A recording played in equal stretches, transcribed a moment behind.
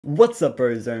What's up,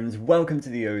 Brozones? Welcome to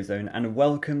the Ozone and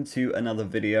welcome to another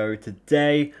video.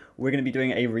 Today we're going to be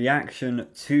doing a reaction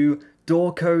to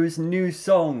Dawko's new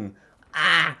song.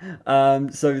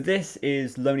 So this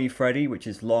is Lonely Freddy, which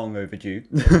is long overdue.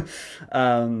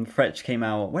 Fetch came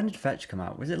out. When did Fetch come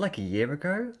out? Was it like a year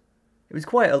ago? It was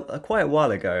quite a while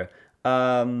ago.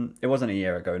 It wasn't a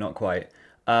year ago, not quite.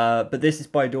 But this is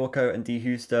by Dawko and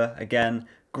DHeusta. Again,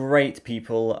 great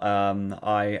people.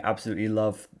 I absolutely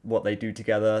love what they do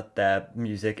together. Their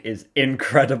music is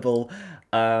incredible.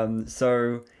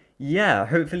 So yeah,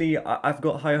 hopefully I've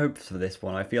got high hopes for this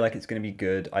one. I feel like it's going to be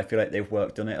good. I feel like they've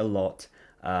worked on it a lot.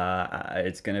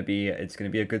 It's gonna be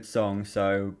a good song.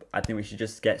 So I think we should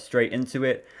just get straight into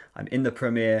it. I'm in the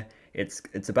premiere.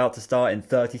 It's about to start in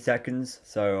 30 seconds.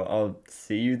 So I'll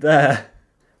see you there.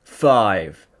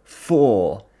 5,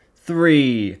 4,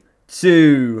 3,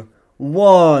 2,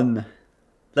 1.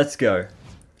 Let's go.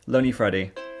 Lonely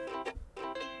Freddy.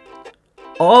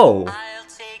 Oh! I'll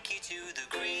take you to the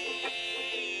green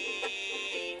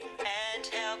and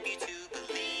help you to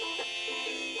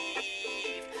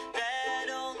believe that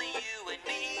only you and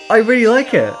me I really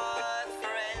like it. are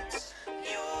friends.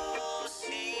 You'll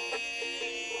see.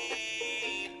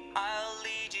 I'll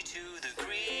lead you to the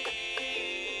green.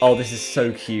 Oh, this is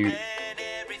so cute. And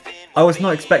everything I was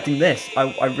not expecting this.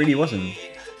 I really wasn't.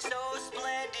 so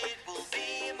splendid will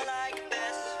be like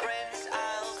best friends.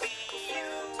 I'll be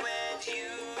you and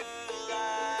you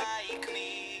like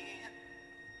me.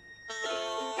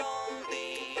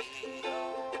 Lonely,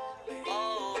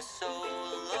 oh so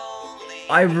lonely.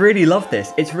 I really love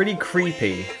this. It's really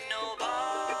creepy.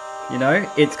 Nobody You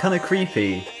know, it's kind of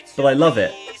creepy, but I love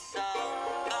it.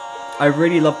 I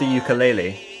really love the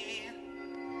ukulele.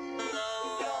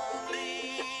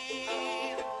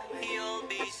 lonely, you'll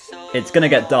be so It's gonna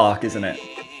get dark, isn't it?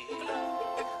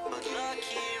 But look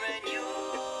here and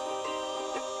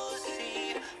you'll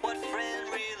see what friend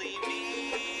really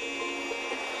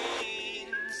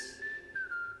means.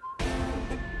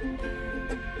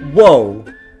 Whoa!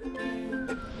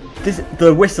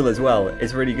 The whistle as well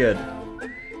is really good.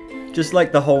 Just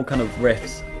like the whole kind of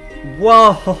riffs.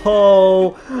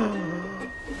 Whoa!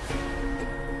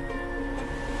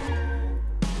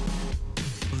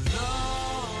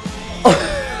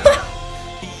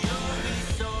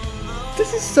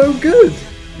 This is so good!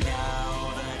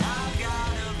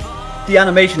 The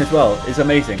animation as well is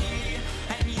amazing.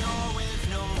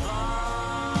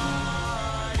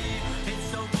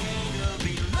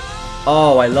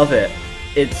 Oh, I love it.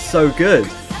 It's so good.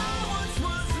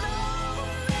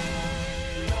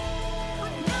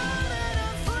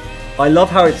 I love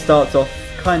how it starts off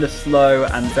kind of slow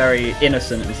and very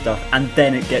innocent and stuff, and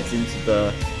then it gets into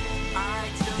the...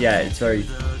 Yeah, it's very...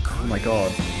 Oh my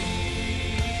god.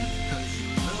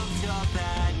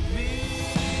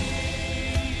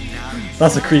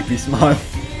 That's a creepy smile.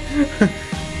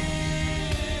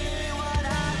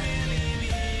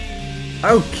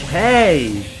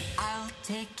 Okay.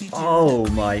 Oh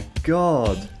my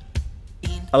god.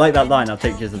 I like that line, I'll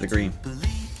take you to the green.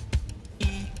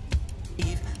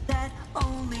 That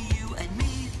only you and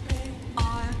me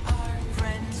are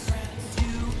friends.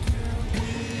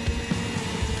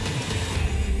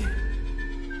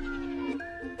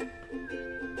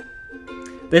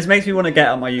 This makes me want to get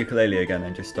out my ukulele again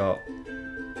and just start.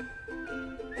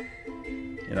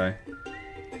 You know.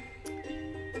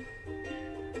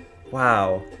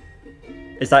 Wow.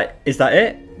 Is that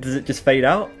it? Does it just fade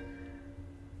out?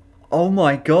 Oh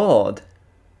my god.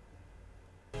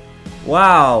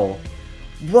 Wow.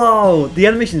 Whoa, the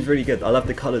animation is really good. I love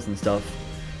the colors and stuff.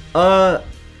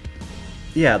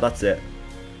 Yeah, that's it.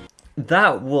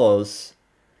 That was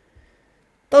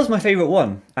my favorite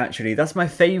one, actually. That's my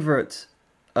favorite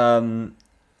a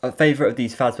favorite of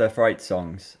these Fazbear Fright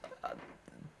songs.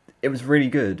 It was really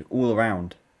good all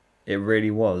around. It really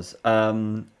was.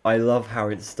 I love how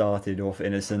it started off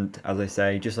innocent, as I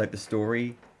say, just like the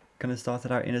story kind of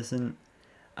started out innocent,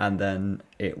 and then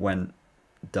it went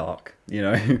dark, you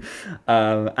know.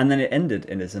 And then it ended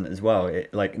innocent as well.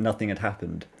 It like nothing had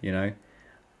happened, you know.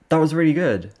 That was really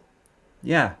good.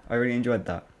 Yeah, I really enjoyed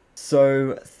that.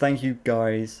 So thank you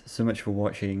guys so much for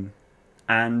watching,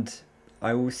 and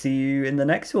I will see you in the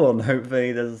next one.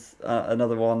 Hopefully there's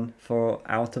another one for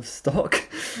out of stock.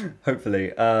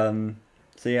 Hopefully.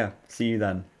 So yeah, see you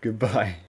then. Goodbye.